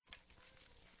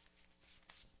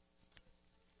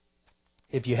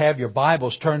If you have your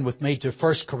Bibles, turn with me to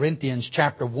 1 Corinthians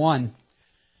chapter 1.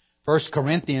 1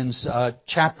 Corinthians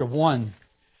chapter 1.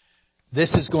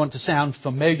 This is going to sound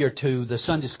familiar to the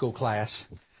Sunday school class.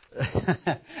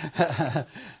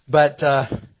 But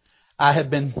I have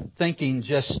been thinking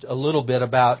just a little bit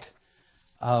about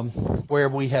where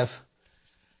we have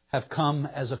come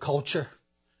as a culture.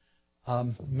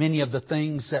 Many of the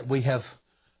things that we have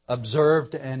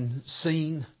observed and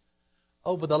seen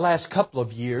over the last couple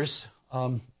of years.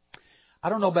 I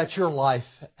don't know about your life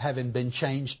having been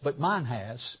changed, but mine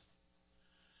has.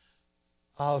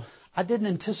 I didn't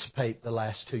anticipate the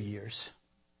last 2 years.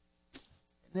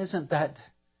 Isn't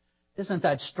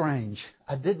that strange?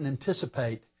 I didn't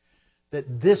anticipate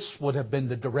that this would have been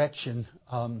the direction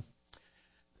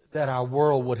that our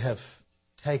world would have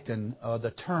taken,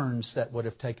 the turns that would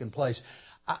have taken place.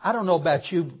 I don't know about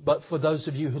you, but for those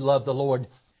of you who love the Lord,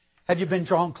 have you been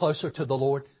drawn closer to the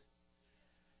Lord?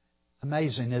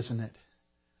 Amazing, isn't it?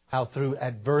 How through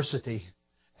adversity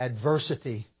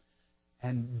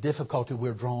and difficulty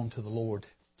we're drawn to the Lord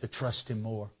to trust Him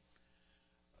more.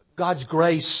 God's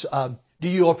grace, do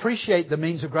you appreciate the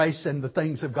means of grace and the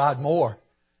things of God more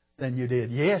than you did?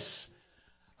 Yes.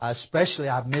 Especially,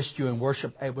 I've missed you in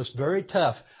worship. It was very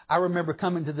tough. I remember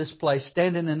coming to this place,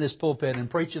 standing in this pulpit and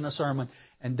preaching a sermon,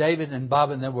 and David and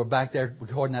Bob and them were back there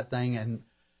recording that thing, and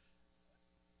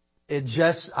I'm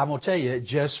going to tell you, it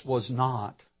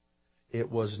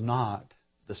was not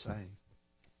the same.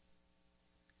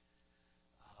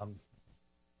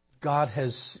 God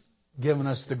has given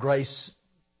us the grace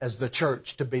as the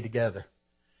church to be together.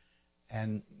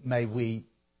 And may we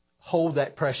hold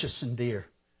that precious and dear.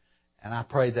 And I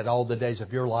pray that all the days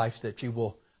of your life that you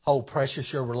will hold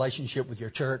precious your relationship with your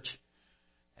church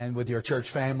and with your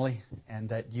church family, and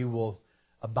that you will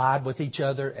abide with each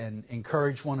other and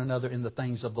encourage one another in the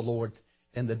things of the Lord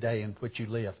in the day in which you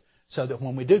live. So that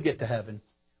when we do get to heaven,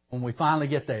 when we finally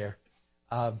get there,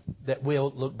 that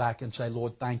we'll look back and say,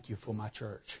 Lord, thank you for my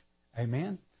church.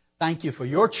 Amen? Thank you for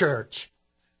your church.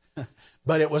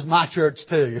 But it was my church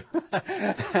too.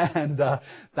 And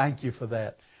thank you for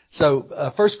that.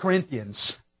 So 1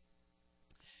 Corinthians,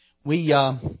 we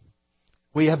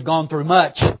have gone through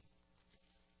much.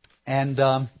 And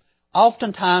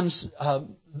oftentimes,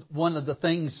 one of the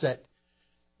things that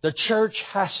the church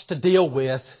has to deal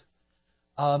with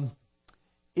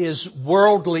is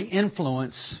worldly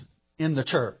influence in the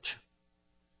church.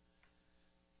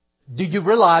 Do you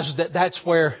realize that that's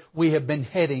where we have been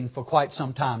heading for quite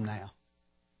some time now?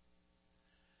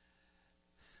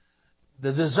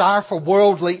 The desire for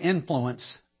worldly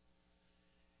influence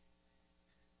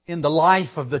in the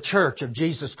life of the church of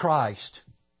Jesus Christ.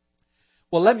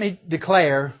 Well, let me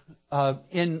declare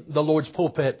in the Lord's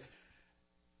pulpit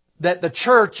that the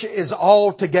church is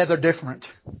altogether different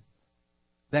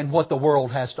than what the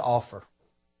world has to offer.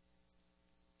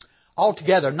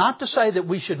 Altogether. Not to say that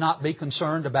we should not be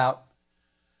concerned about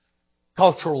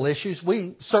cultural issues.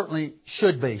 We certainly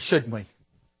should be, shouldn't we?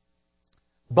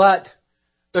 But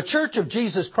the Church of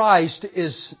Jesus Christ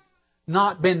is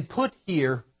not been put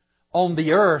here on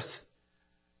the earth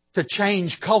to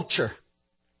change culture.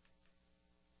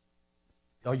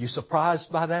 Are you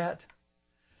surprised by that?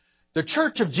 The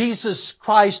Church of Jesus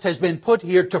Christ has been put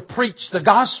here to preach the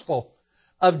gospel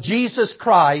of Jesus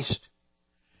Christ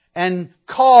and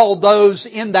call those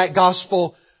in that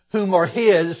gospel whom are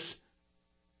His,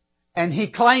 and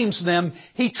He claims them,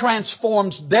 He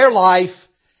transforms their life,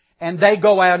 and they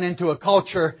go out into a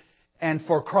culture, and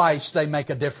for Christ they make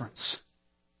a difference.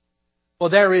 Well,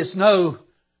 there is no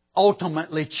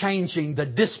ultimately changing the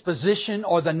disposition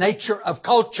or the nature of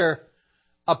culture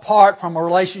apart from a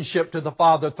relationship to the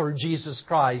Father through Jesus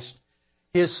Christ,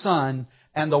 His Son,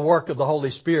 and the work of the Holy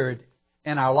Spirit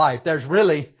in our life. There's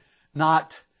really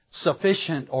not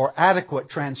sufficient or adequate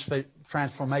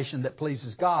transformation that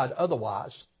pleases God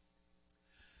otherwise.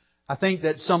 I think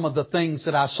that some of the things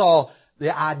that I saw,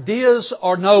 the ideas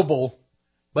are noble,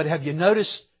 but have you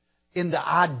noticed in the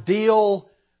ideal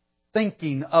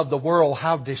thinking of the world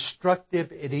how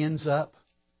destructive it ends up?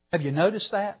 Have you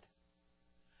noticed that?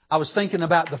 I was thinking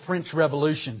about the French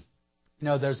Revolution. You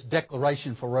know, there's a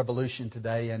declaration for revolution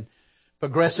today, and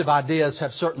progressive ideas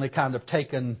have certainly kind of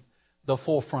taken the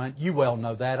forefront. You well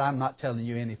know that. I'm not telling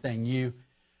you anything new.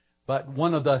 But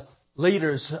one of the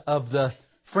leaders of the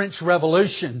French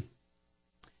Revolution,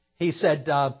 he said,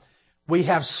 we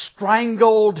have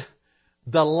strangled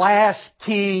the last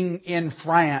king in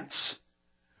France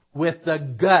with the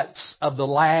guts of the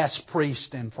last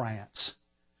priest in France.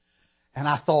 And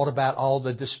I thought about all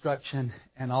the destruction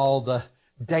and all the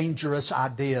dangerous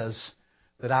ideas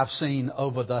that I've seen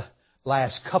over the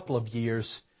last couple of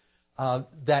years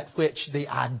that which the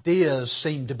ideas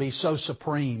seem to be so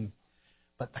supreme,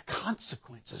 but the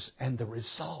consequences and the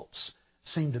results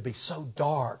seem to be so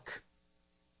dark.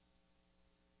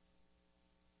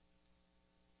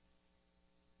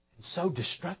 And so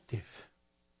destructive.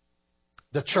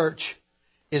 The church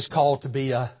is called to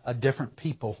be a different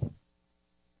people.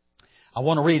 I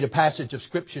want to read a passage of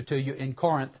Scripture to you in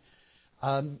Corinth.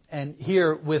 And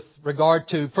here, with regard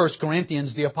to 1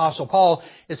 Corinthians, the Apostle Paul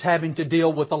is having to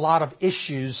deal with a lot of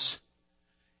issues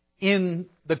in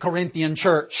the Corinthian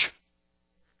church,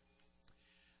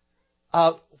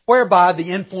 whereby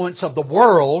the influence of the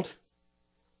world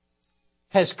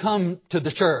has come to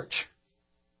the church.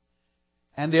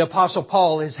 And the Apostle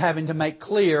Paul is having to make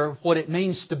clear what it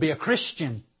means to be a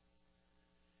Christian.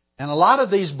 And a lot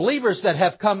of these believers that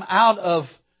have come out of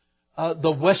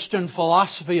the Western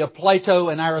philosophy of Plato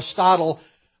and Aristotle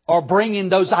are bringing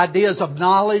those ideas of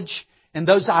knowledge and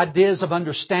those ideas of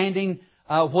understanding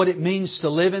what it means to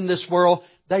live in this world.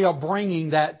 They are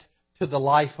bringing that to the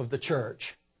life of the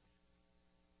church.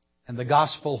 And the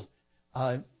gospel,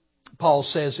 Paul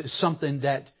says, is something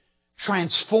that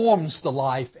transforms the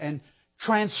life and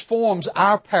transforms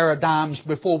our paradigms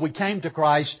before we came to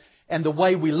Christ and the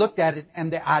way we looked at it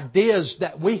and the ideas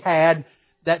that we had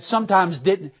that sometimes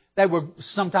didn't. They were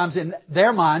sometimes in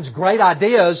their minds great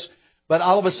ideas, but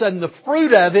all of a sudden the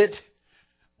fruit of it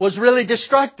was really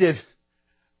destructive,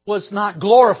 was not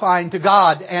glorifying to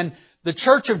God. And the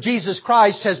Church of Jesus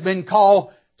Christ has been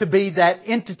called to be that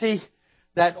entity,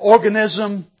 that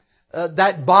organism,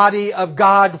 that body of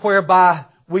God whereby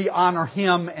we honor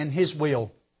Him and His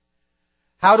will.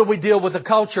 How do we deal with a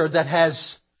culture that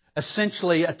has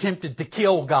essentially attempted to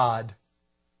kill God?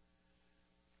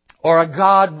 Or a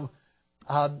God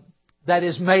that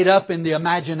is made up in the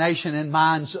imagination and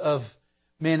minds of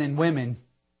men and women.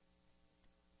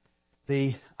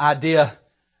 The idea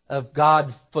of God,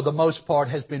 for the most part,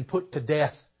 has been put to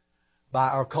death by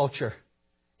our culture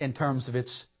in terms of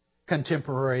its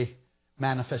contemporary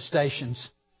manifestations.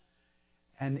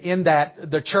 And in that,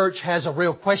 the church has a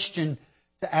real question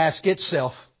to ask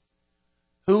itself.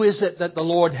 Who is it that the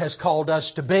Lord has called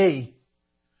us to be?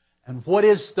 And what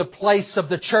is the place of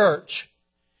the church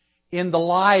in the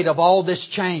light of all this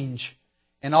change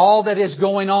and all that is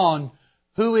going on?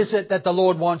 Who is it that the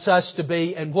Lord wants us to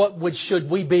be, and what should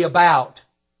we be about?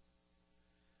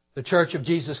 The Church of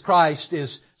Jesus Christ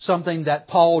is something that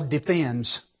Paul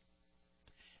defends.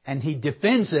 And he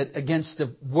defends it against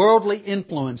the worldly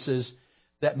influences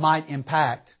that might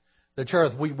impact the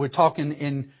church. We're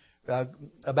talking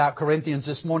about Corinthians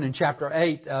this morning, chapter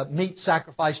 8, meat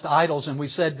sacrificed to idols, and we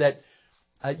said that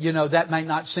that may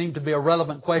not seem to be a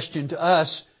relevant question to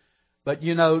us, but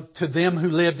to them who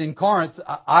lived in Corinth,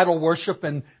 idol worship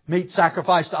and meat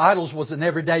sacrifice to idols was an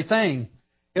everyday thing.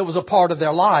 It was a part of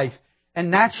their life. And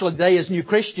naturally, they as new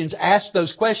Christians ask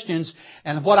those questions.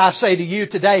 And what I say to you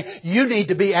today, you need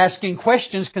to be asking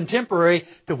questions contemporary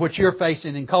to what you're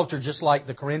facing in culture, just like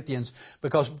the Corinthians.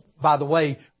 Because, by the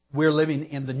way, we're living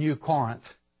in the new Corinth.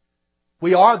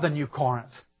 We are the new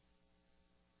Corinth.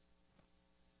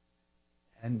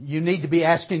 And you need to be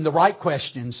asking the right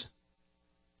questions.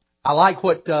 I like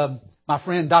what my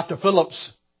friend Dr.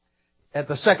 Phillips at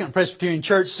the Second Presbyterian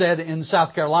Church said in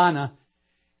South Carolina.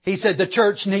 He said the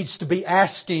church needs to be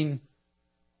asking,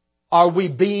 are we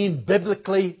being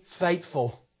biblically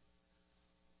faithful?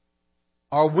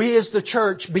 Are we as the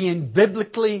church being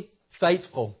biblically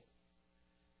faithful?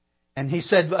 And he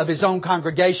said of his own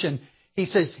congregation, he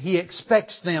says he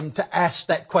expects them to ask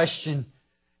that question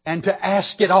and to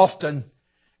ask it often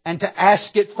and to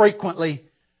ask it frequently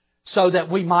so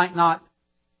that we might not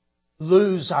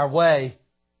lose our way.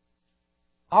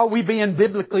 Are we being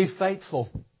biblically faithful?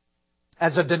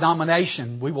 As a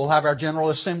denomination, we will have our General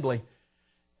Assembly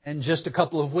in just a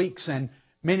couple of weeks, and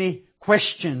many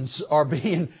questions are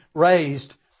being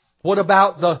raised. What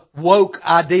about the woke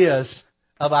ideas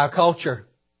of our culture?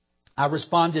 I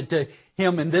responded to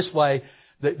him in this way.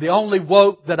 The only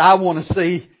woke that I want to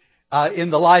see in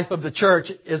the life of the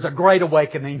church is a great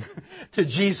awakening to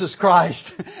Jesus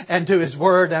Christ and to His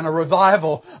Word and a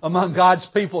revival among God's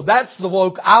people. That's the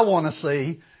woke I want to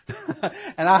see.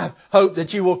 And I hope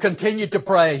that you will continue to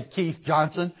pray, Keith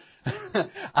Johnson.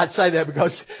 I'd say that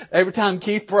because every time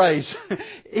Keith prays,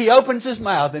 he opens his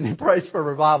mouth and he prays for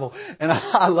revival. And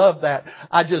I love that.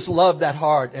 I just love that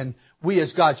heart. And we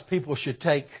as God's people should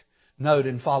take note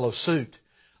and follow suit.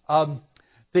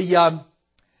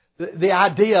 The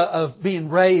idea of being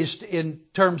raised in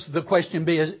terms of the question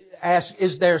being asked,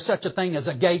 is there such a thing as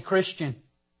a gay Christian?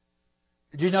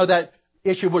 Did you know that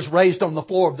issue was raised on the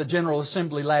floor of the General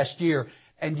Assembly last year?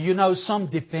 And some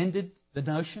defended the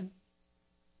notion.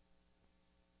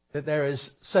 that there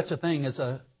is such a thing as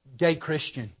a gay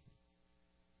Christian.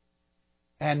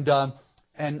 And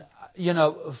you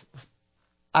know,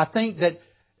 I think that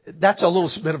that's a little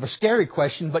bit of a scary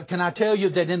question, but can I tell you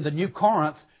that in the New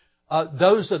Corinth,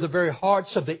 those are the very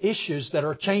hearts of the issues that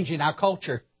are changing our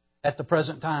culture at the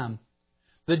present time.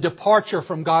 The departure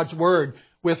from God's Word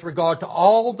with regard to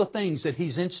all the things that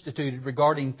He's instituted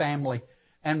regarding family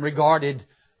and regarded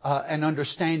an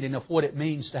understanding of what it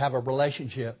means to have a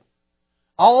relationship.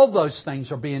 All of those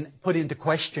things are being put into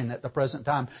question at the present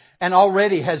time and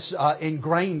already has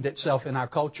ingrained itself in our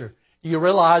culture. Do you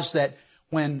realize that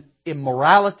when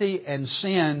immorality and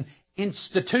sin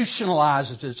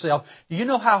institutionalizes itself, do you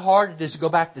know how hard it is to go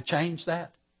back to change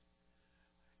that?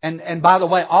 And by the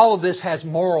way, all of this has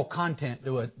moral content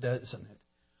to it, doesn't it?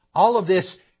 All of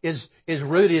this is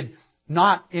rooted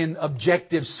not in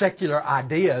objective secular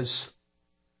ideas,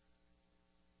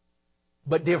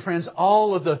 but, dear friends,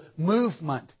 all of the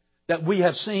movement that we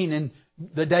have seen in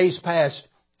the days past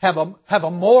have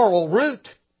a moral root.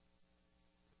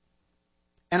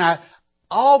 And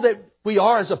all that we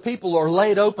are as a people are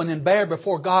laid open and bare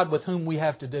before God with whom we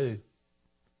have to do.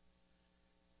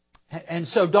 And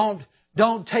so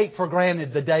don't take for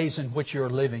granted the days in which you're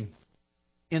living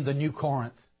in the New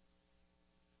Corinth.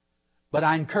 But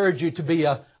I encourage you to be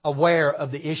aware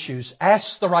of the issues.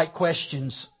 Ask the right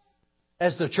questions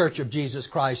as the Church of Jesus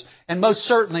Christ. And most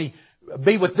certainly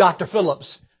be with Dr.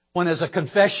 Phillips when, as a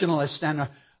confessionalist and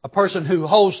a person who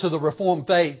holds to the Reformed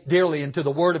faith dearly and to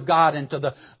the Word of God and to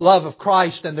the love of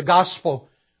Christ and the Gospel,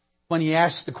 when he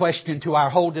asks the question to our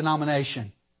whole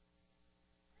denomination: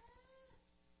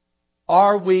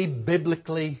 are we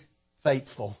biblically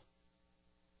faithful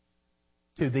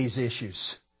to these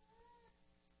issues?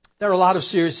 There are a lot of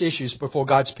serious issues before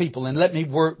God's people. And let me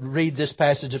read this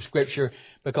passage of Scripture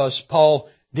because Paul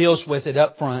deals with it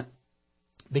up front,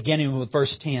 beginning with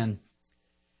verse 10.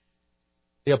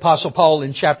 The Apostle Paul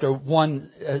in chapter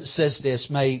 1 says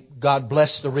this: may God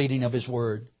bless the reading of His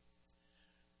Word.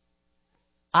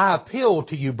 I appeal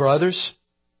to you, brothers,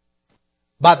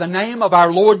 by the name of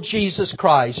our Lord Jesus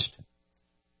Christ,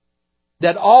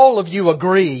 that all of you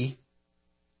agree,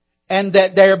 and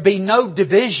that there be no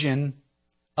division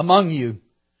among you,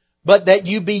 but that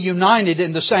you be united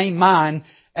in the same mind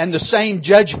and the same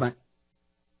judgment.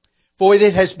 For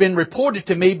it has been reported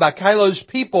to me by Chilo's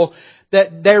people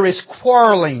that there is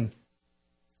quarreling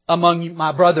among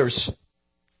my brothers.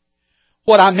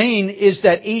 What I mean is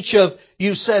that each of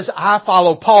you says, I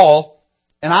follow Paul,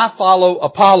 and I follow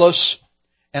Apollos,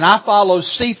 and I follow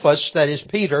Cephas, that is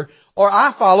Peter, or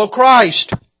I follow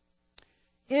Christ.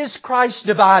 Is Christ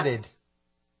divided?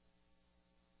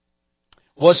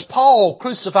 Was Paul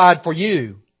crucified for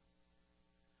you?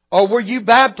 Or were you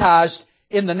baptized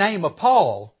in the name of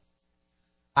Paul?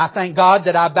 I thank God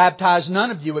that I baptized none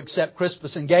of you except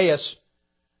Crispus and Gaius,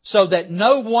 so that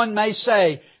no one may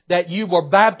say that you were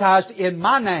baptized in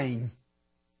my name.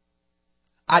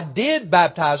 I did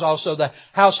baptize also the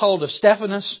household of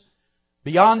Stephanas.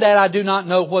 Beyond that, I do not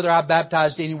know whether I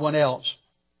baptized anyone else.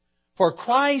 For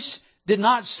Christ did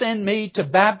not send me to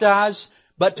baptize,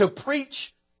 but to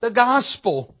preach the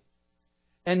gospel,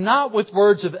 and not with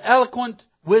words of eloquent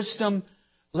wisdom,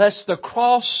 lest the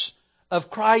cross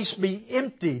of Christ be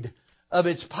emptied of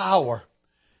its power.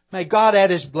 May God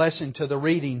add His blessing to the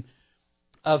reading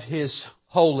of His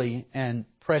holy and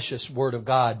precious Word of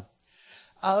God.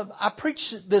 I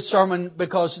preach this sermon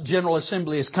because General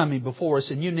Assembly is coming before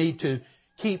us, and you need to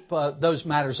keep those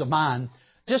matters of mind.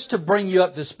 Just to bring you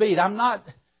up to speed, I'm not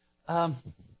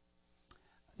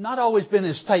always been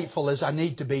as faithful as I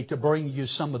need to be to bring you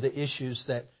some of the issues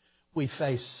that we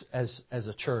face as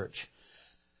a church.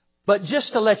 But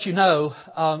just to let you know,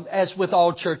 as with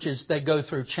all churches, they go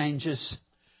through changes.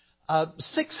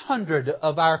 600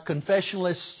 of our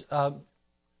confessionalist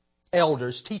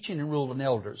elders, teaching and ruling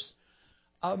elders,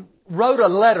 wrote a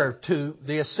letter to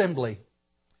the assembly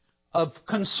of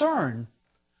concern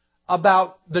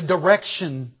about the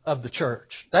direction of the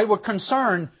church. They were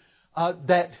concerned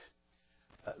that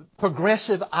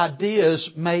progressive ideas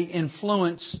may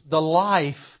influence the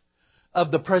life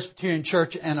of the Presbyterian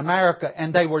Church in America,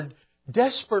 and they were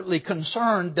desperately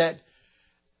concerned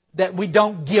that we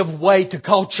don't give way to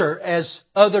culture as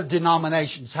other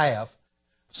denominations have.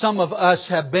 Some of us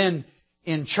have been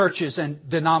in churches and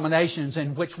denominations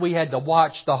in which we had to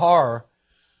watch the horror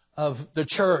of the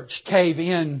church cave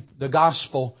in the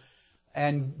gospel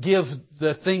and give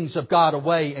the things of God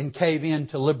away and cave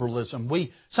into liberalism.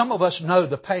 Some of us know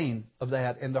the pain of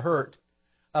that and the hurt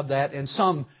of that, and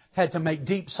some had to make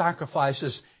deep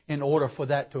sacrifices in order for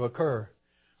that to occur.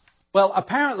 Well,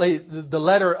 apparently the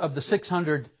letter of the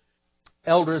 600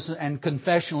 elders and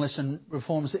confessionalists and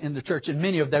reformers in the church, and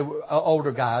many of them were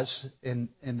older guys in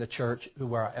the church who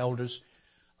were our elders.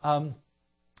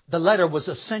 The letter was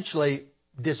essentially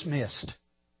dismissed.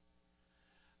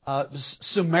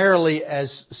 Summarily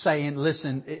as saying,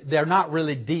 listen, they're not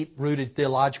really deep-rooted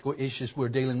theological issues we're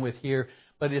dealing with here,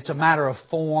 but it's a matter of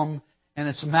form, and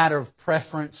it's a matter of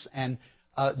preference, and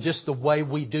just the way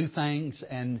we do things,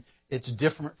 and it's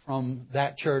different from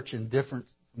that church and different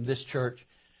from this church.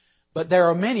 But there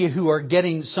are many who are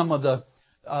getting some of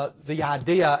the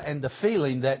idea and the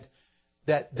feeling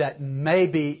that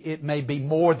maybe it may be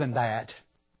more than that.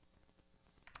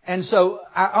 And so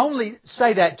I only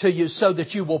say that to you so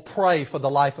that you will pray for the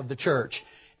life of the church.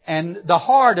 And the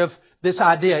heart of this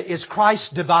idea, is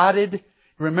Christ divided?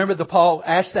 Remember that Paul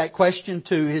asked that question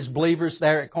to his believers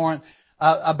there at Corinth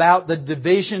about the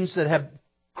divisions that have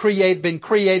been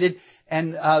created,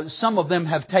 and some of them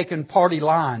have taken party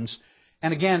lines.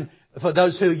 And again, for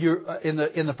those who you're in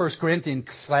the 1 Corinthians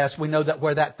class, we know that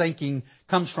where that thinking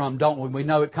comes from, don't we? We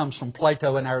know it comes from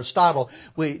Plato and Aristotle.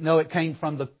 We know it came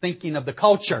from the thinking of the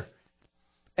culture.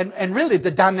 And really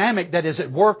the dynamic that is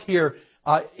at work here,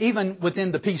 even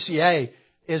within the PCA,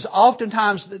 is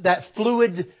oftentimes that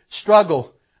fluid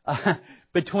struggle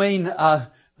between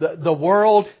the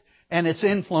world and its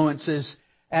influences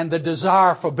and the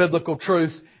desire for biblical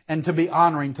truth and to be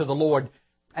honoring to the Lord.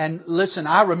 And listen,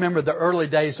 I remember the early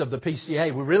days of the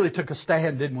PCA. We really took a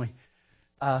stand, didn't we?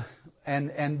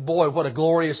 And boy, what a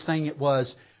glorious thing it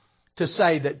was to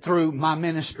say that through my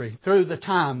ministry, through the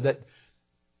time that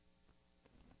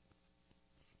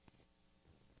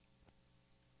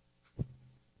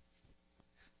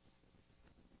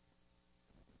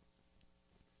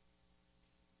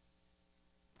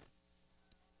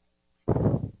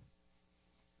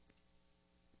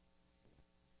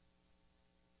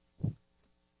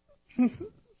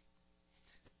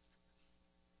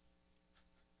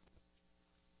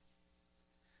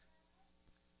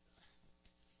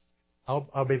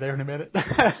I'll be there in a minute.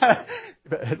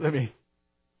 But let me.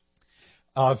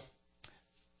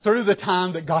 Through the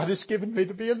time that God has given me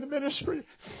to be in the ministry,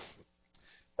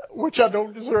 which I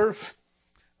don't deserve,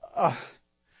 I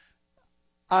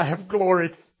have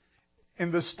gloried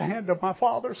in the stand of my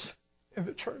fathers in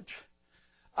the church.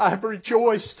 I have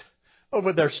rejoiced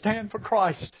over their stand for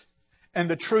Christ and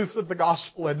the truth of the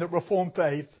gospel and the Reformed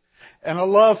faith and a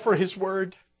love for His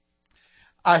Word.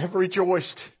 I have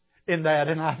rejoiced in that,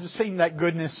 and I've seen that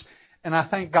goodness, and I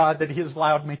thank God that He has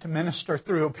allowed me to minister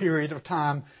through a period of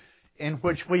time in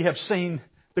which we have seen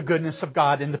the goodness of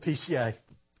God in the PCA.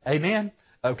 Amen?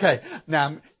 Okay.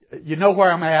 Now, you know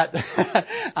where I'm at.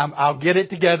 I'll get it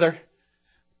together.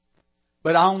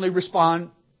 But I only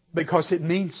respond because it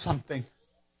means something.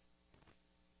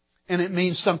 And it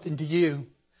means something to you.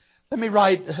 Let me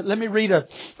read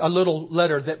a little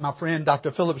letter that my friend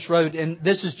Dr. Phillips wrote, and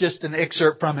this is just an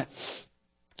excerpt from it.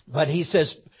 But he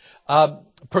says,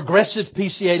 progressive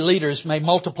PCA leaders may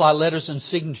multiply letters and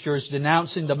signatures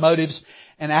denouncing the motives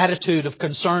and attitude of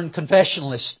concerned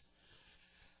confessionalists.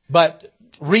 But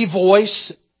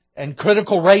revoice and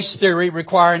critical race theory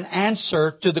require an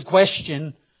answer to the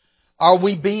question, are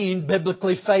we being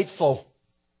biblically faithful?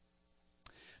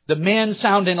 The men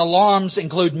sounding alarms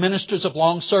include ministers of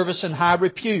long service and high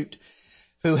repute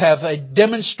who have a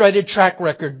demonstrated track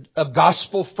record of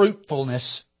gospel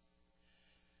fruitfulness.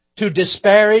 To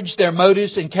disparage their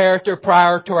motives and character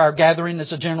prior to our gathering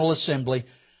as a General Assembly,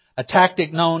 a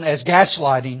tactic known as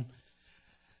gaslighting,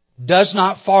 does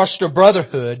not foster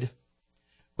brotherhood,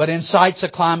 but incites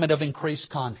a climate of increased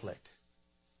conflict.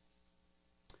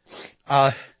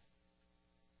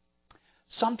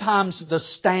 Sometimes the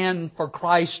stand for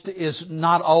Christ is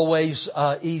not always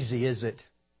easy, is it?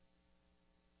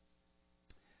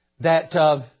 That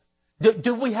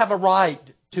do we have a right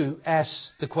to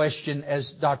ask the question, as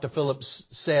Dr. Phillips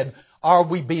said, are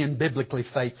we being biblically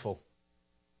faithful?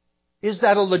 Is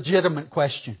that a legitimate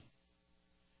question?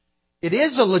 It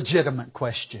is a legitimate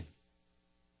question.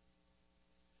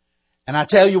 And I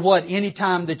tell you what,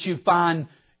 anytime that you find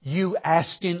you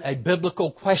asking a biblical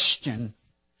question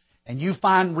and you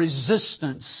find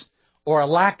resistance or a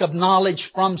lack of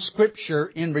knowledge from Scripture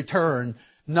in return,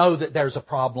 know that there's a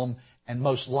problem and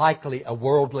most likely a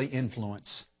worldly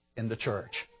influence in the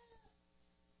church.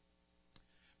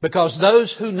 Because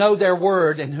those who know their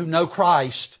Word and who know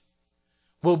Christ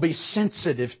will be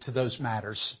sensitive to those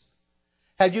matters.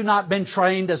 Have you not been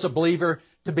trained as a believer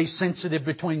to be sensitive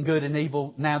between good and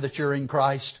evil now that you're in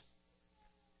Christ?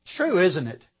 It's true, isn't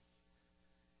it?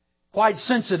 Quite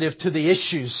sensitive to the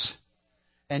issues.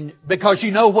 And because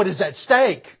you know what is at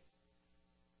stake.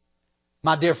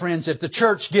 My dear friends, if the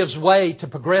church gives way to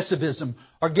progressivism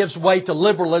or gives way to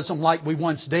liberalism like we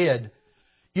once did,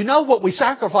 you know what we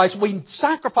sacrifice? We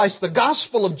sacrifice the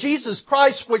gospel of Jesus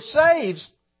Christ which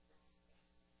saves.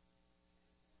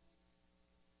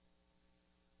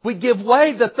 We give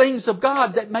way the things of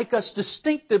God that make us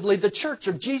distinctively the church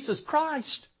of Jesus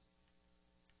Christ.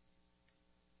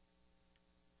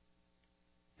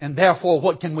 And therefore,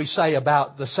 what can we say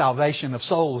about the salvation of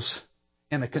souls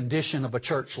in a condition of a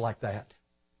church like that?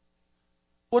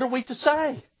 What are we to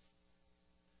say?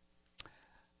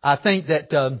 I think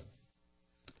that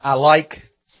I like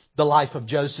the life of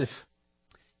Joseph.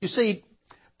 You see,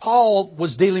 Paul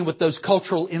was dealing with those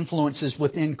cultural influences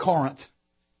within Corinth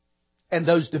and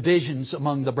those divisions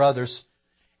among the brothers.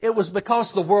 It was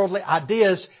because the worldly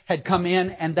ideas had come in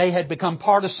and they had become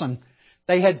partisan.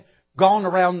 They had gone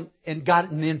around and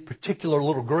gotten in particular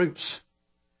little groups.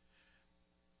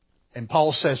 And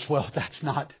Paul says, well, that's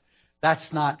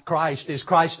not Christ. Is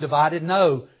Christ divided?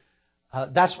 No.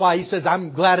 That's why he says,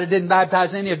 I'm glad I didn't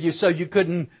baptize any of you so you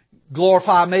couldn't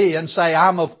glorify me and say,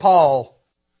 I'm of Paul.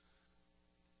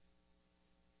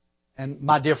 And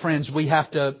my dear friends, we have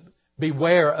to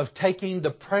beware of taking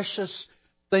the precious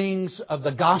things of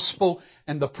the gospel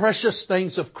and the precious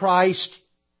things of Christ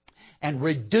and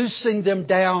reducing them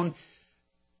down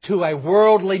to a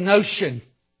worldly notion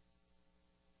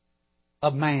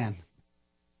of man.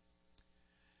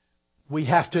 We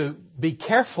have to be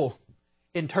careful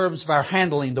in terms of our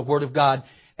handling the Word of God.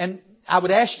 And I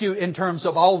would ask you in terms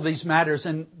of all of these matters,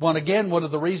 and one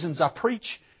of the reasons I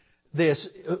preach this,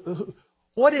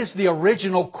 what is the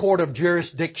original court of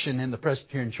jurisdiction in the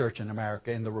Presbyterian Church in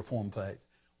America, in the Reformed faith?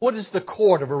 What is the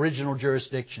court of original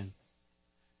jurisdiction?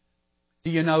 Do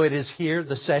you know it is here,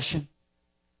 the session?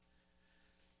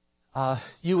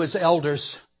 You as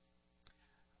elders,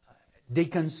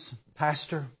 deacons,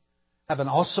 pastor, have an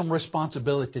awesome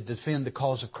responsibility to defend the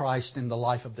cause of Christ in the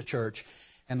life of the church.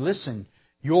 And listen,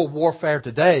 your warfare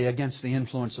today against the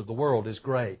influence of the world is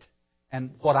great.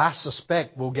 And what I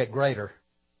suspect will get greater.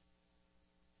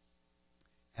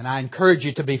 And I encourage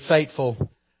you to be faithful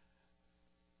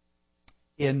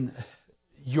in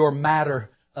your matter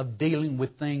of dealing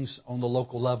with things on the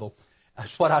local level.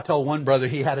 That's what I told one brother.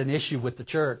 He had an issue with the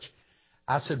church.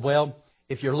 I said, well,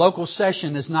 if your local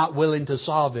session is not willing to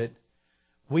solve it,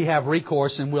 we have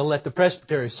recourse and we'll let the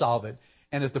presbytery solve it.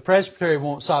 And if the presbytery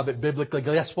won't solve it biblically,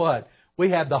 guess what?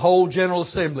 We have the whole General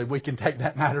Assembly we can take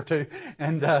that matter to.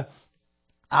 And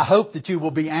I hope that you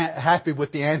will be happy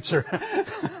with the answer.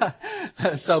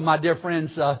 So, my dear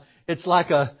friends, it's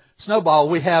like a snowball.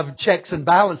 We have checks and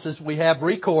balances. We have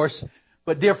recourse.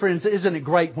 But, dear friends, isn't it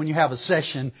great when you have a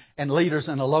session and leaders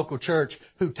in a local church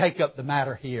who take up the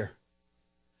matter here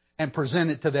and present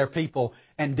it to their people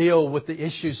and deal with the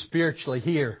issues spiritually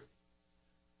here?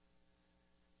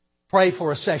 Pray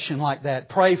for a session like that.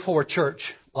 Pray for a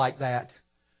church like that,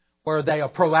 where they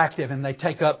are proactive and they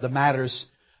take up the matters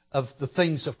of the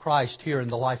things of Christ here in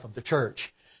the life of the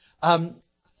church.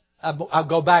 I'll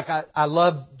go back. I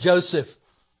love Joseph.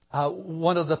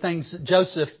 One of the things,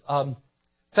 Joseph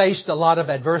faced a lot of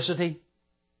adversity.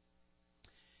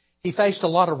 He faced a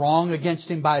lot of wrong against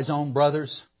him by his own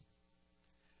brothers.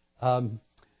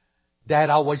 Dad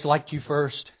always liked you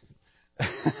first.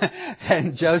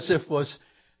 And Joseph was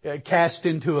cast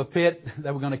into a pit.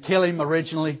 They were going to kill him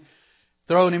originally,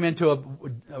 thrown him into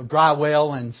a dry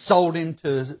well and sold him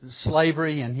to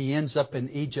slavery, and he ends up in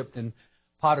Egypt in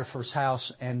Potiphar's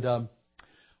house. And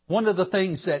one of the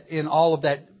things that in all of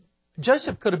that,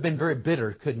 Joseph could have been very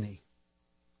bitter, couldn't he?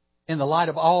 In the light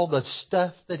of all the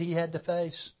stuff that he had to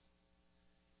face.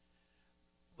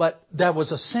 But there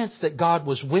was a sense that God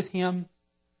was with him,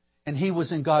 and he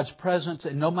was in God's presence,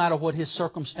 and no matter what his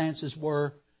circumstances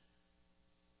were,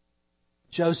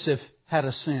 Joseph had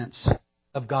a sense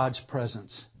of God's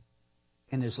presence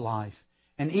in his life.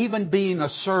 And even being a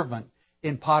servant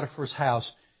in Potiphar's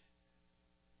house,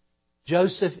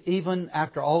 Joseph, even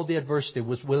after all the adversity,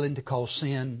 was willing to call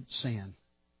sin, sin.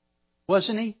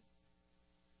 Wasn't he?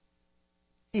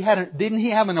 Didn't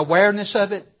he have an awareness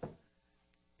of it?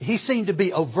 He seemed to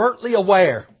be overtly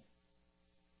aware.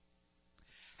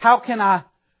 How can I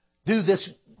do this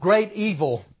great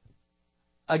evil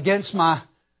against my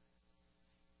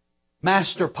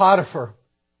master Potiphar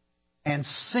and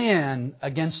sin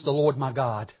against the Lord my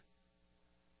God?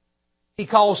 He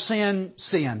calls sin,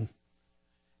 sin.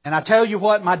 And I tell you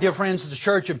what, my dear friends, the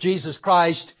Church of Jesus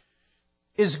Christ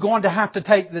is going to have to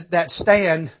take that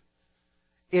stand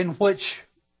in which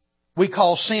we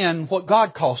call sin what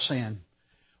God calls sin.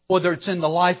 Whether it's in the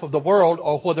life of the world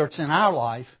or whether it's in our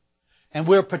life. And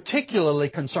we're particularly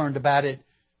concerned about it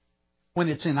when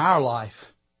it's in our life.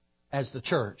 as the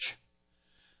church.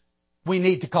 We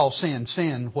need to call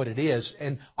sin what it is.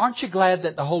 And aren't you glad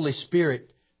that the Holy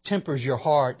Spirit tempers your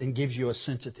heart and gives you a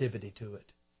sensitivity to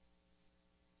it?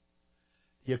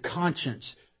 Your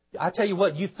conscience. I tell you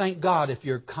what, you thank God if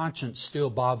your conscience still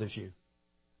bothers you.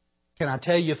 Can I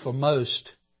tell you, for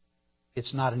most,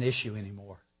 it's not an issue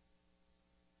anymore.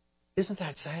 Isn't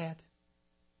that sad?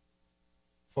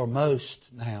 For most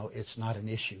now, it's not an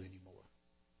issue anymore.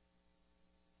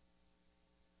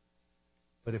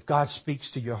 But if God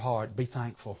speaks to your heart, be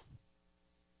thankful.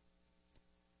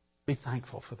 Be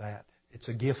thankful for that. It's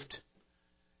a gift.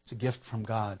 It's a gift from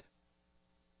God.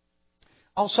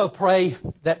 Also pray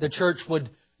that the church would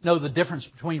know the difference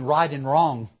between right and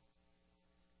wrong.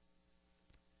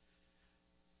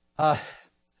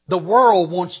 The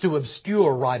world wants to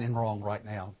obscure right and wrong right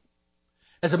now.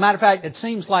 As a matter of fact, it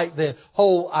seems like the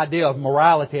whole idea of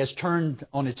morality has turned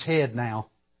on its head now.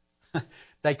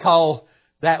 They call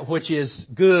that which is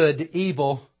good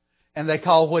evil, and they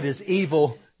call what is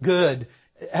evil good.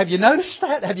 Have you noticed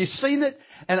that? Have you seen it?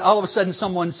 And all of a sudden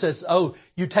someone says, oh,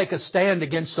 you take a stand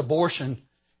against abortion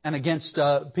and against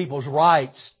people's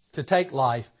rights to take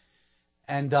life.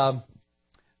 And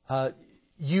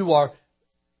you are,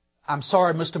 I'm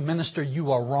sorry, Mr. Minister,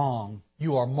 you are wrong.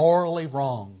 You are morally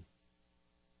wrong.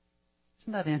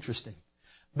 Isn't that interesting?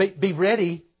 Be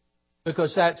ready,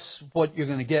 because that's what you're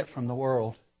going to get from the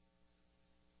world.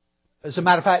 As a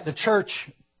matter of fact, the church,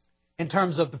 in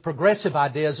terms of the progressive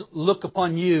ideas, look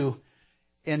upon you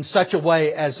in such a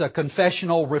way as a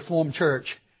confessional Reformed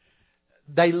church.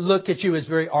 They look at you as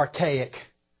very archaic.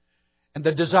 And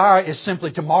the desire is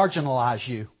simply to marginalize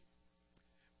you.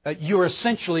 You're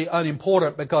essentially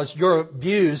unimportant because your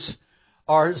views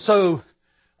are so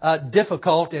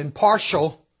difficult and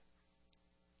partial.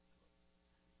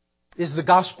 Is the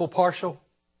gospel partial?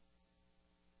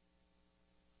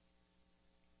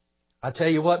 I tell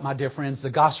you what, my dear friends, the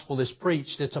gospel is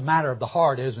preached. It's a matter of the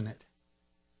heart, isn't it?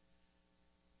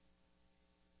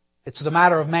 It's the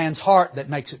matter of man's heart that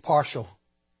makes it partial.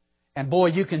 And boy,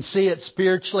 you can see it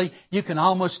spiritually. You can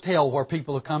almost tell where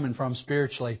people are coming from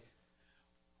spiritually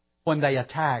when they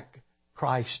attack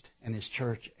Christ and His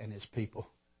church and His people.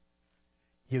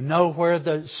 You know where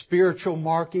the spiritual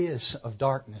mark is of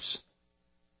darkness.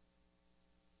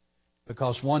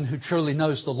 Because one who truly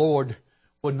knows the Lord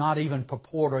would not even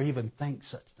purport or even think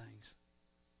such things.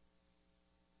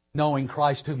 Knowing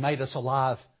Christ who made us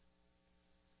alive,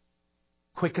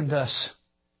 quickened us,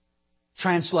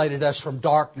 translated us from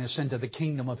darkness into the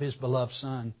kingdom of His beloved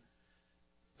Son.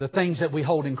 The things that we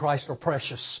hold in Christ are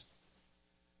precious.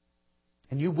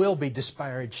 And you will be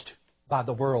disparaged by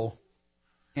the world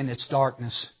in its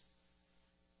darkness.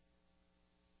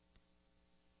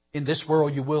 In this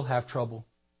world you will have trouble.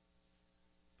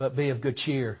 But be of good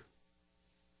cheer.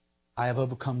 I have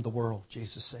overcome the world,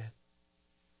 Jesus said.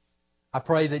 I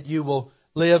pray that you will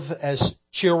live as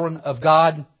children of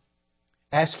God,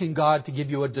 asking God to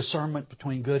give you a discernment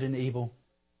between good and evil.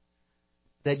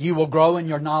 That you will grow in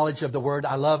your knowledge of the Word.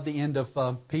 I love the end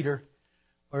of Peter,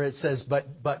 where it says,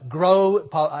 but grow,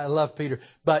 I love Peter,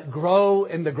 but grow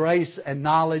in the grace and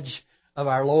knowledge of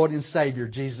our Lord and Savior,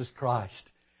 Jesus Christ.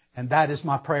 And that is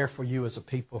my prayer for you as a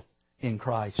people in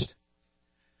Christ.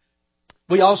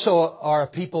 We also are a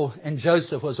people, and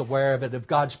Joseph was aware of it, of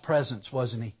God's presence,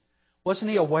 wasn't he? Wasn't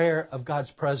he aware of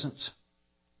God's presence?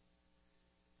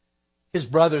 His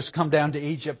brothers come down to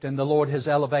Egypt and the Lord has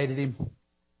elevated him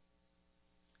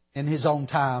in His own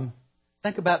time.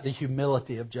 Think about the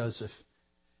humility of Joseph.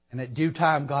 And at due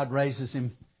time, God raises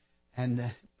him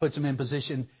and puts him in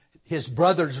position. His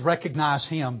brothers recognize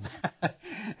him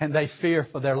and they fear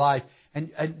for their life.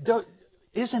 And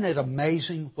isn't it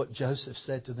amazing what Joseph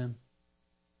said to them?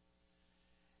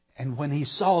 And when he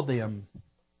saw them,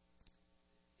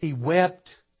 he wept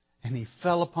and he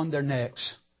fell upon their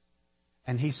necks.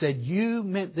 And he said, you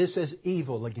meant this as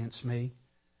evil against me,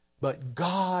 but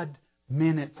God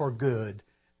meant it for good,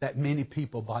 that many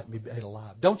people might be made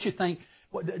alive. Don't you think,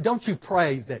 don't you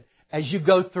pray that as you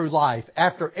go through life,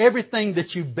 after everything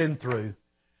that you've been through,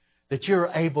 that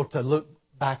you're able to look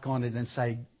back on it and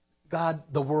say, God,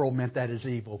 the world meant that as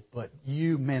evil, but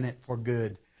you meant it for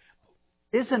good.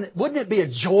 Wouldn't it be a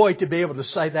joy to be able to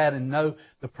say that and know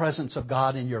the presence of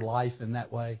God in your life in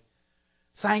that way?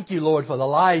 Thank you, Lord, for the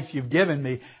life you've given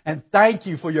me. And thank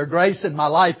you for your grace in my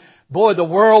life. Boy, the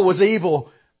world was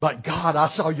evil, but God, I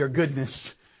saw your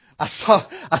goodness. I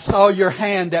saw your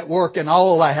hand at work in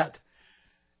all that.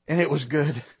 And it was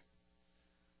good.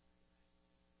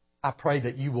 I pray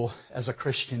that you will, as a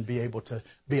Christian, be able to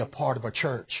be a part of a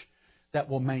church that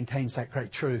will maintain that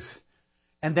great truth.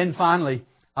 And then finally,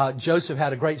 Joseph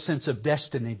had a great sense of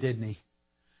destiny, didn't he?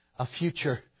 a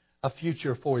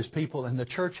future for His people. And the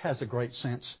church has a great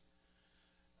sense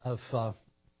of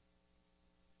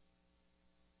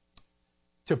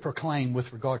to proclaim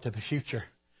with regard to the future.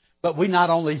 But we not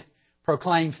only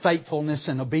proclaim faithfulness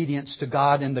and obedience to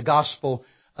God in the gospel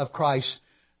of Christ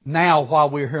now while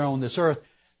we're here on this earth.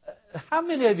 How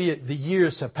many of you, the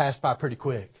years have passed by pretty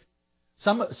quick?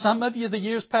 Some of you, the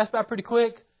years passed by pretty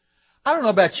quick. I don't know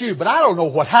about you, but I don't know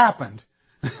what happened.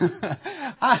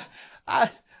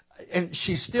 And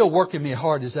she's still working me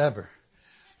hard as ever.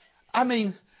 I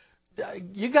mean,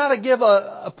 you got to give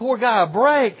a poor guy a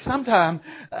break sometime.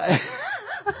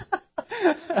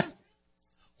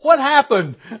 What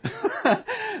happened?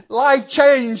 Life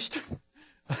changed.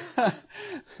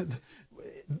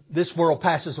 This world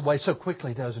passes away so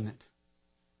quickly, doesn't it?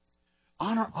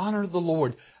 Honor the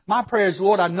Lord. My prayer is,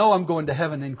 Lord, I know I'm going to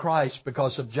heaven in Christ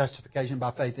because of justification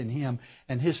by faith in Him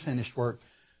and His finished work.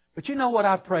 But you know what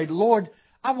I've prayed? Lord,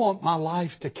 I want my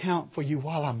life to count for You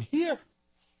while I'm here.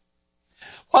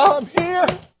 While I'm here,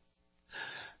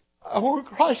 I want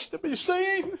Christ to be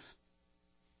seen.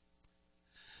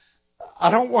 I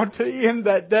don't want to end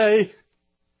that day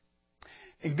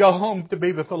and go home to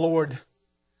be with the Lord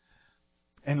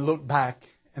and look back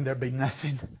and there be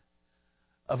nothing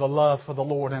of a love for the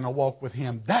Lord and a walk with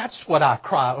Him. That's what I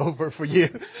cry over for you.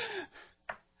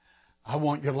 I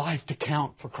want your life to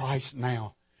count for Christ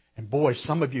now. And boy,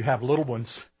 some of you have little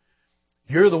ones.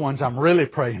 You're the ones I'm really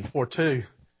praying for too.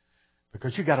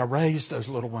 Because you got to raise those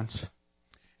little ones.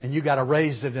 And you got to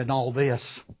raise it in all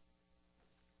this.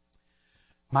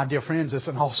 My dear friends, it's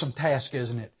an awesome task,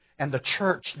 isn't it? And the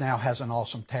church now has an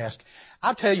awesome task.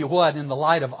 I'll tell you what, in the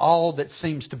light of all that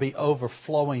seems to be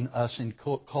overflowing us in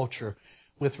culture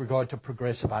with regard to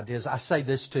progressive ideas, I say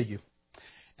this to you.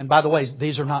 And by the way,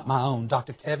 these are not my own.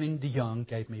 Dr. Kevin DeYoung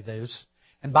gave me those.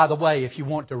 And by the way, if you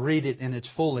want to read it in its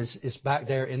full, it's back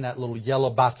there in that little yellow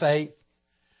by faith.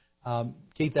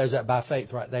 Keith, there's that by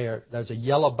faith right there. There's a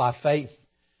yellow by faith.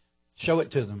 Show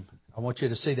it to them. I want you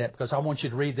to see that because I want you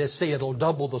to read this. See, it'll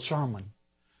double the sermon.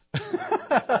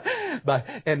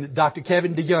 And Dr.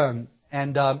 Kevin DeYoung,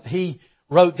 and he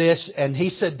wrote this, and he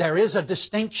said there is a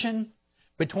distinction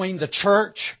between the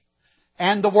church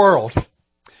and the world.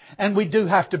 And we do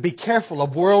have to be careful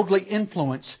of worldly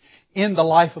influence in the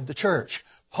life of the church.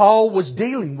 Paul was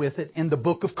dealing with it in the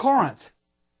book of Corinth.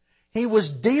 He was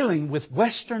dealing with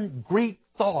Western Greek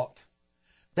thought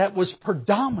that was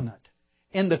predominant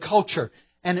in the culture,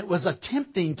 and it was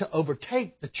attempting to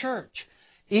overtake the church.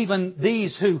 Even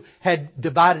these who had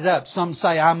divided up. Some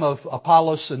say I'm of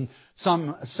Apollos, and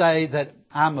some say that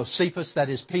I'm of Cephas, that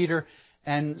is Peter,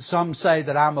 and some say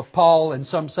that I'm of Paul, and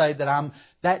some say that I'm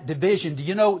that division. Do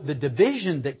you know the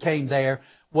division that came there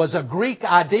was a Greek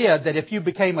idea that if you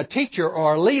became a teacher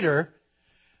or a leader,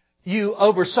 you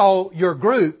oversaw your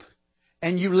group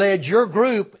and you led your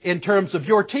group in terms of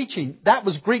your teaching. That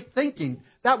was Greek thinking.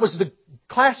 That was the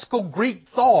classical Greek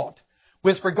thought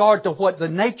with regard to what the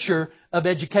nature of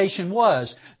education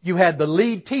was. You had the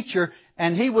lead teacher,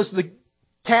 and he was the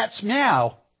cat's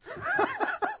meow.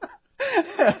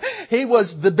 He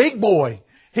was the big boy.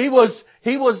 He was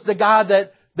the guy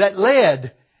that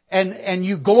led, and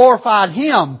you glorified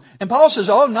him. And Paul says,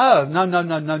 oh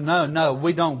no.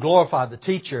 We don't glorify the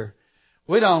teacher.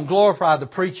 We don't glorify the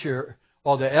preacher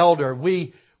or the elder.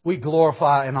 We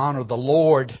glorify and honor the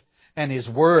Lord and His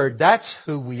Word. That's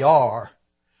who we are.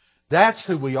 That's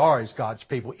who we are as God's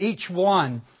people. Each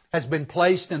one has been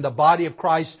placed in the body of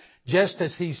Christ just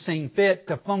as He's seen fit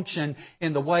to function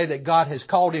in the way that God has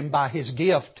called him by His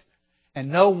gift.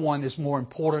 And no one is more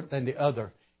important than the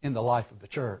other in the life of the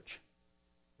church.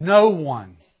 No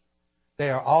one. They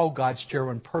are all God's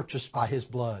children purchased by His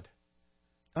blood.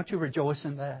 Don't you rejoice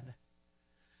in that?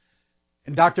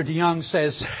 And Dr. DeYoung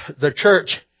says the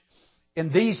church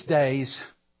in these days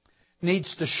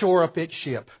needs to shore up its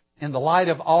ship. In the light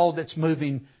of all that's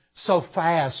moving so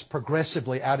fast,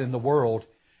 progressively out in the world,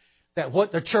 that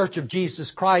what the Church of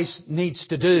Jesus Christ needs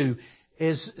to do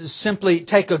is simply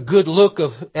take a good look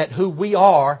at who we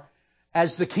are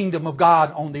as the kingdom of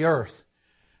God on the earth.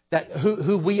 That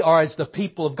who we are as the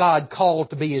people of God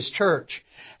called to be His church.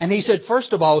 And he said,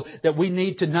 first of all, that we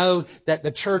need to know that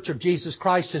the Church of Jesus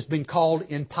Christ has been called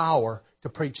in power to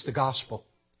preach the gospel.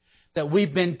 That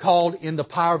we've been called in the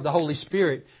power of the Holy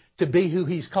Spirit to be who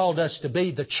He's called us to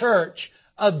be, the church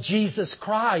of Jesus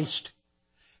Christ.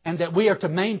 And that we are to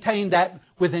maintain that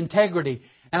with integrity.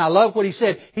 And I love what he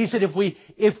said. He said,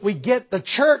 if we get the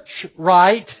church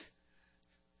right,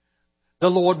 the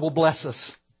Lord will bless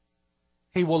us.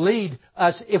 He will lead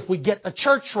us if we get the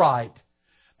church right.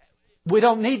 We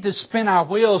don't need to spin our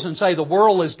wheels and say the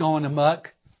world is going amok.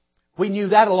 We knew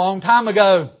that a long time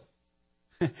ago.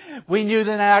 We knew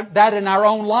that in our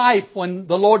own life when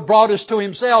the Lord brought us to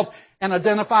Himself and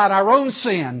identified our own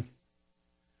sin.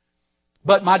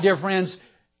 But my dear friends,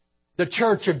 the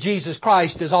church of Jesus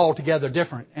Christ is altogether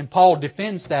different. And Paul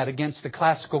defends that against the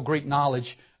classical Greek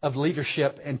knowledge of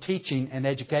leadership and teaching and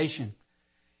education.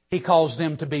 He calls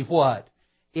them to be what?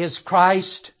 Is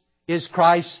Christ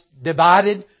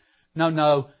divided?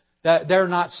 No. They're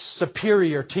not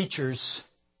superior teachers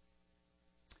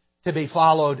to be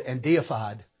followed and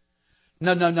deified.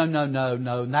 No.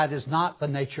 That is not the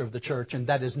nature of the church, and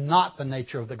that is not the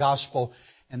nature of the gospel,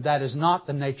 and that is not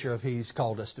the nature of who He's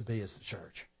called us to be as the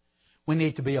church. We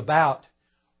need to be about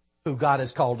who God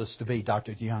has called us to be,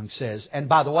 Dr. DeYoung says. And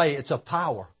by the way, it's a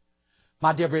power.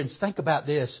 My dear friends, think about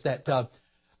this, that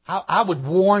I would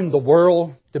warn the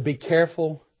world to be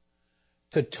careful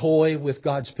to toy with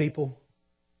God's people,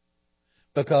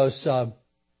 because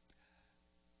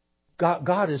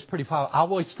God is pretty powerful. I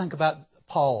always think about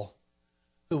Paul,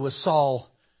 who was Saul,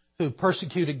 who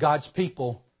persecuted God's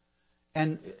people.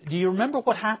 And do you remember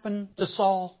what happened to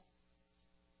Saul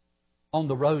on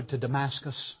the road to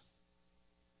Damascus?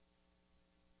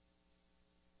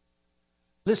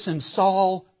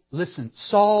 Saul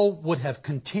would have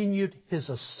continued his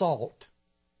assault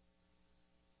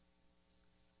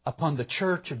upon the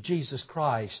church of Jesus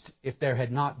Christ if there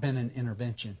had not been an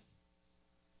intervention.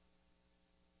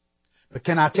 But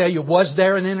can I tell you, was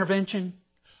there an intervention?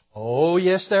 Oh,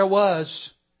 yes, there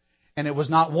was. And it was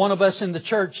not one of us in the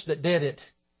church that did it.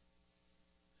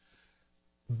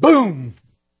 Boom!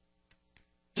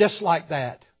 Just like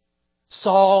that.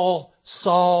 Saul,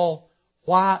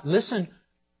 why? Listen.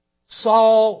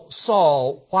 Saul,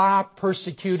 why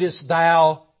persecutest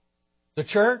thou the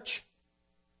church?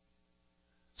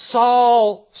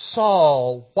 Saul,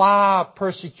 why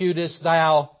persecutest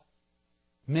thou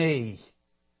me?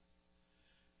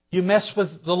 You mess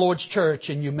with the Lord's church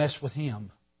and you mess with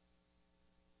Him.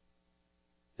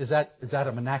 Is that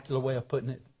a vernacular way of putting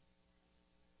it?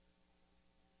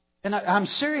 And I'm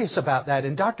serious about that.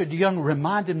 And Dr. DeYoung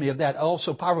reminded me of that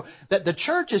also powerful. That the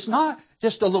church is not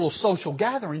just a little social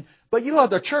gathering, but you are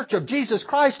the church of Jesus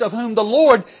Christ, of whom the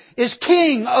Lord is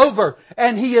king over.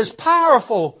 And He is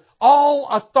powerful. All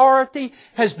authority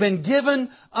has been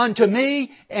given unto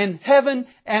me in heaven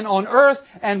and on earth.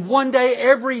 And one day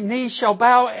every knee shall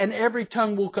bow and every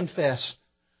tongue will confess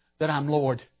that I'm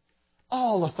Lord.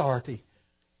 All authority.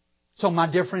 So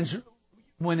my dear friends,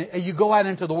 when you go out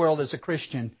into the world as a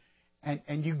Christian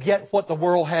and you get what the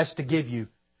world has to give you,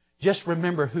 just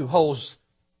remember who holds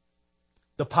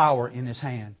the power in His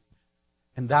hand.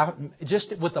 And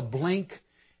just with a blink,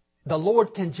 the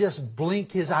Lord can just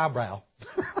blink His eyebrow.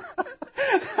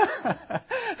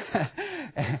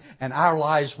 And our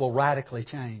lives will radically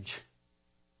change.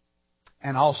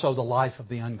 And also the life of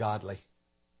the ungodly.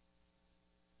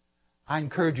 I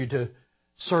encourage you to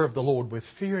serve the Lord with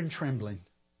fear and trembling,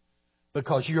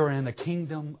 because you're in a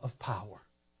kingdom of power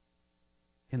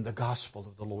in the gospel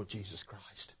of the Lord Jesus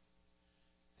Christ.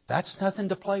 That's nothing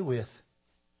to play with.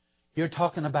 You're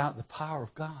talking about the power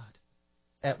of God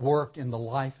at work in the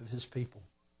life of His people.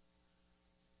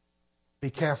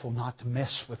 Be careful not to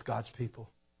mess with God's people,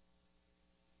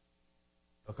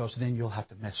 because then you'll have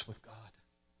to mess with God.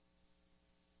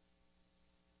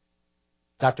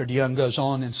 Dr. DeYoung goes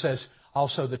on and says,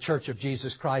 also the church of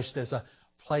Jesus Christ is a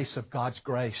place of God's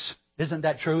grace. Isn't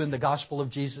that true in the gospel of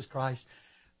Jesus Christ?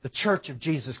 The church of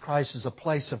Jesus Christ is a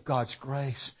place of God's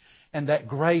grace. And that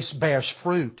grace bears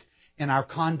fruit in our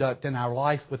conduct and our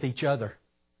life with each other.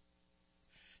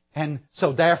 And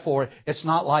so therefore, it's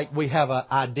not like we have an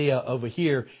idea over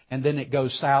here and then it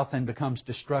goes south and becomes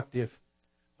destructive.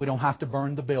 We don't have to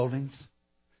burn the buildings.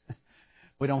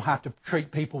 We don't have to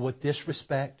treat people with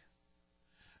disrespect.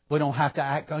 We don't have to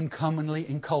act uncommonly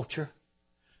in culture.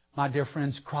 My dear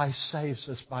friends, Christ saves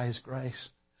us by His grace.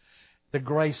 The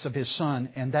grace of His Son.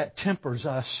 And that tempers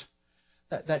us.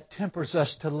 That tempers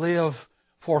us to live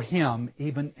for Him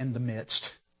even in the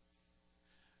midst.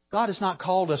 God has not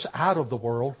called us out of the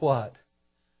world. What?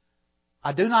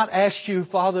 I do not ask you,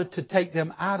 Father, to take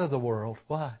them out of the world.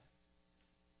 What?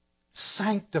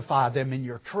 Sanctify them in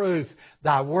your truth.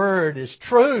 Thy word is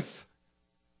truth.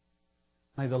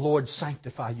 May the Lord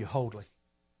sanctify you wholly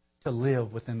to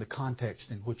live within the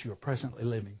context in which you are presently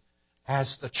living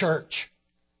as the church,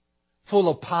 full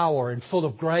of power and full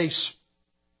of grace.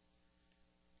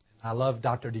 I love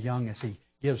Dr. DeYoung as he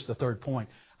gives the third point.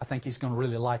 I think he's going to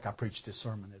really like I preached his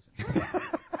sermon, isn't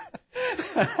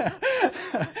he?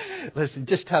 Listen,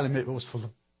 just tell him it was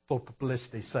for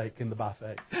publicity's sake in the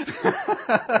buffet.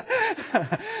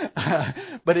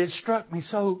 But it struck me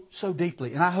so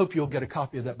deeply. And I hope you'll get a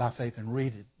copy of that by faith and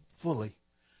read it fully.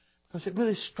 Because it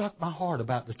really struck my heart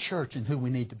about the church and who we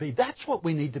need to be. That's what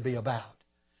we need to be about.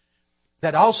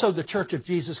 That also the Church of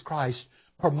Jesus Christ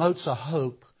promotes a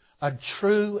hope, a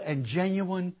true and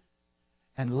genuine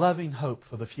and loving hope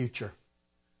for the future.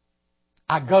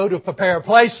 I go to prepare a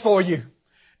place for you.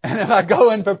 And if I go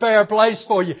and prepare a place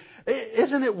for you,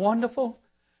 isn't it wonderful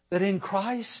that in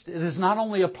Christ it is not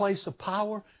only a place of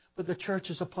power, but the church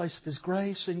is a place of His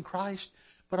grace in Christ,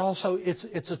 but also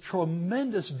it's a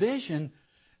tremendous vision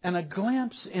and a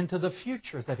glimpse into the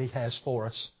future that He has for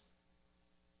us.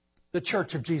 The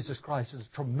Church of Jesus Christ is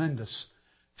a tremendous,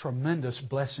 tremendous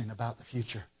blessing about the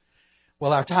future.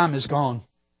 Well, our time is gone.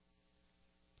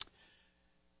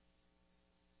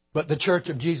 But the Church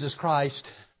of Jesus Christ,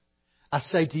 I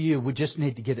say to you, we just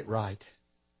need to get it right.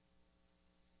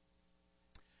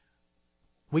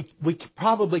 We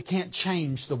probably can't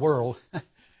change the world.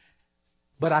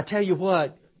 But I tell you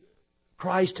what,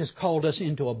 Christ has called us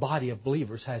into a body of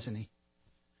believers, hasn't He?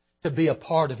 To be a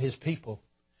part of His people.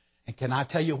 And can I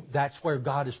tell you, that's where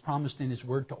God has promised in His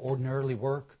Word to ordinarily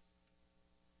work?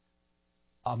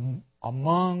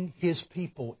 Among His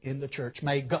people in the church.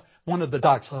 May God, one of the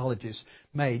doxologies,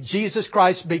 may Jesus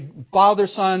Christ be Father,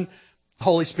 Son,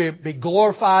 Holy Spirit be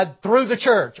glorified through the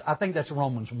church. I think that's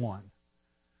Romans 1.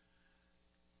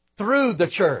 Through the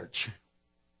church.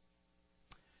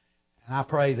 And I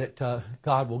pray that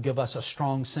God will give us a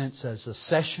strong sense as a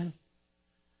session,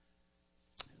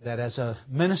 that as a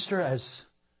minister, as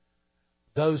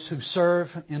those who serve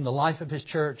in the life of His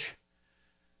church,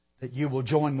 that you will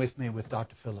join with me with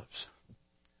Dr. Phillips.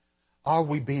 Are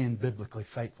we being biblically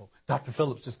faithful? Dr.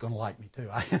 Phillips is going to like me too.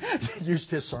 I used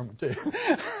his sermon too.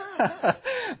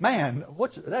 Man,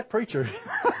 what's that preacher?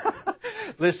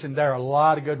 Listen, there are a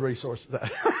lot of good resources.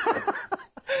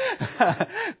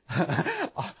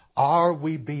 Are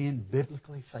we being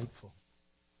biblically faithful?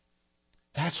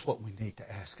 That's what we need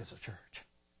to ask as a church.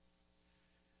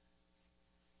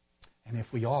 And if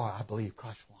we are, I believe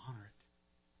Christ will honor it.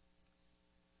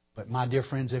 But my dear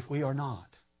friends, if we are not,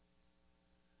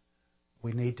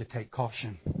 we need to take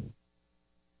caution. And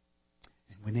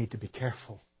we need to be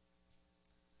careful.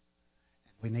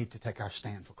 And we need to take our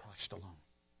stand for Christ alone.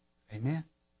 Amen? Amen.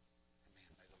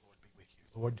 May the Lord be with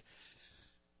you. Lord,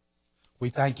 we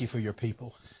thank You for Your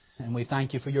people. And we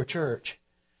thank You for Your church.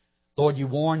 Lord, You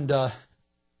warned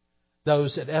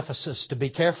those at Ephesus to be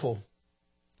careful.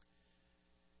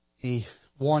 He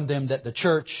warned them that the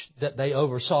church that they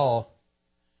oversaw,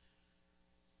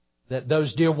 that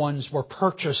those dear ones were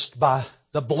purchased by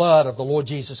the blood of the Lord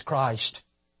Jesus Christ.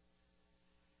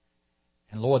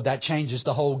 And Lord, that changes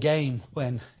the whole game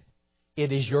when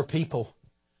it is Your people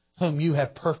whom You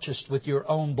have purchased with Your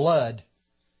own blood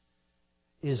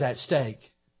is at stake.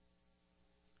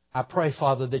 I pray,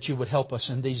 Father, that You would help us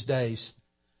in these days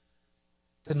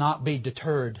to not be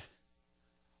deterred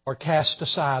or cast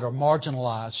aside or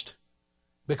marginalized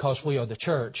because we are the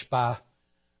church by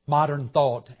modern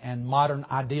thought and modern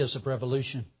ideas of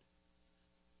revolution.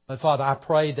 But Father, I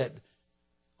pray that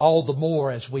all the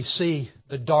more as we see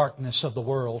the darkness of the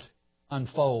world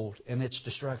unfold in its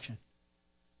destruction,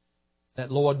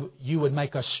 that, Lord, You would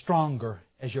make us stronger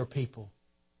as Your people.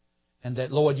 And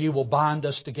that, Lord, You will bind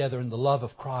us together in the love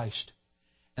of Christ.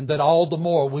 And that all the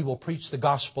more we will preach the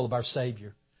gospel of our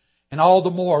Savior. And all the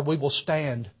more we will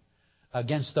stand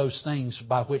against those things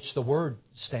by which the Word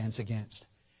stands against.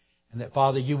 And that,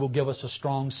 Father, You will give us a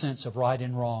strong sense of right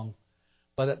and wrong.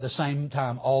 But at the same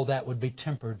time, all that would be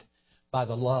tempered by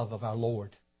the love of our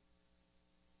Lord.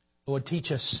 Lord,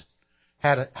 teach us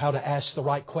how to ask the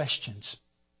right questions.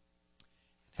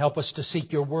 Help us to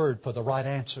seek Your Word for the right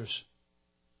answers.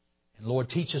 And Lord,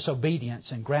 teach us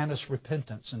obedience and grant us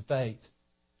repentance and faith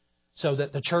so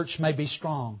that the church may be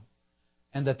strong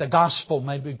and that the gospel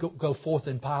may go forth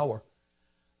in power.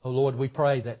 Oh Lord, we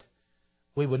pray that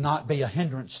we would not be a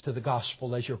hindrance to the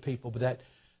gospel as Your people, but that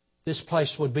this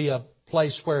place would be a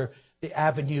place where the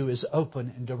avenue is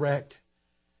open and direct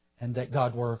and that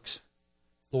God works.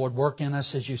 Lord, work in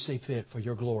us as You see fit for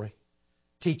Your glory.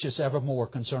 Teach us evermore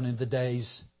concerning the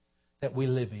days that we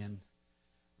live in.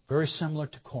 Very similar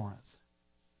to Corinth.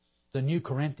 The New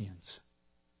Corinthians.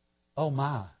 Oh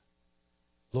my.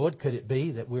 Lord, could it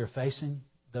be that we're facing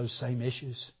those same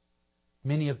issues?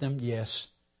 Many of them, yes.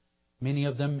 Many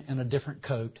of them in a different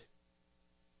coat.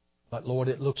 But Lord,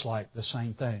 it looks like the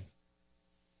same thing.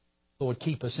 Lord,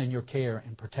 keep us in Your care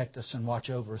and protect us and watch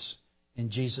over us. In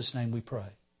Jesus' name we pray.